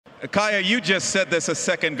Kaya, you just said this a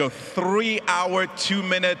second ago. 3-hour,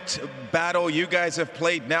 2-minute battle. You guys have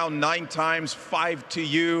played now 9 times, 5 to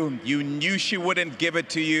you. You knew she wouldn't give it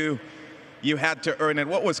to you. You had to earn it.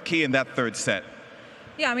 What was key in that third set?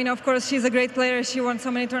 Yeah, I mean, of course, she's a great player. She won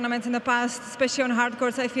so many tournaments in the past, especially on hard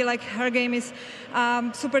courts. I feel like her game is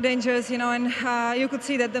super dangerous, and you could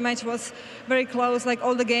see that the match was very close. Like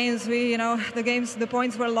all the games, the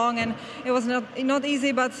points were long, and it was not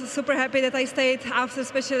easy. But super happy that I stayed after.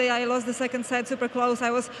 Especially, I lost the second set, super close.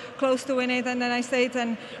 I was close to win it, and then I stayed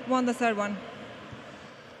and won the third one.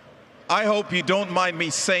 I hope you don't mind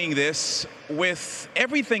me saying this. With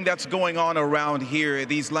everything that's going on around here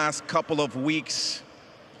these last couple of weeks,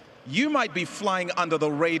 you might be flying under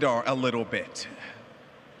the radar a little bit.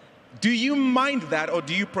 Do you mind that, or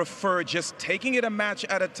do you prefer just taking it a match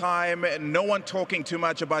at a time, no one talking too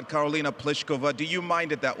much about Karolina Pliskova? Do you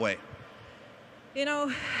mind it that way?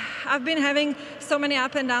 I've been having so many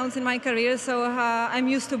up and downs in my career, so I'm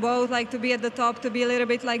used to both, like to be at the top, to be a little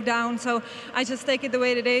bit like down. So I just take it the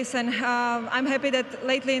way it is, and I'm happy that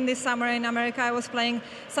lately in this summer in America I was playing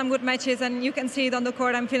some good matches, and you can see it on the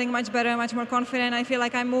court. I'm feeling much better, much more confident. I feel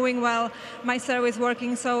like I'm moving well, my serve is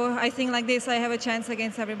working, so I think like this I have a chance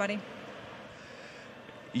against everybody.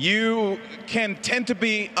 You can tend to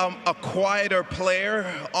be a quieter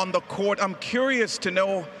player on the court. I'm curious to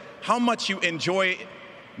know how much you enjoy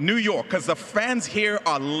New York, because the fans here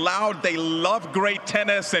are loud. They love great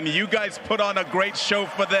tennis, and you guys put on a great show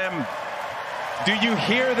for them. Do you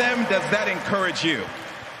hear them? Does that encourage you?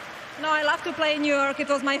 No, I love to play in New York. It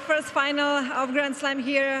was my first final of Grand Slam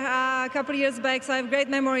here a couple of years back, so I have great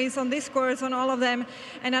memories on this course, on all of them.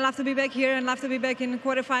 And I love to be back here and love to be back in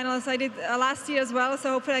quarterfinals. I did last year as well,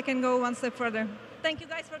 so hopefully I can go one step further. Thank you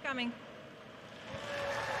guys for coming.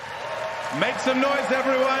 Make some noise,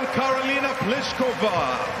 everyone. Karolina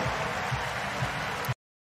Pliskova.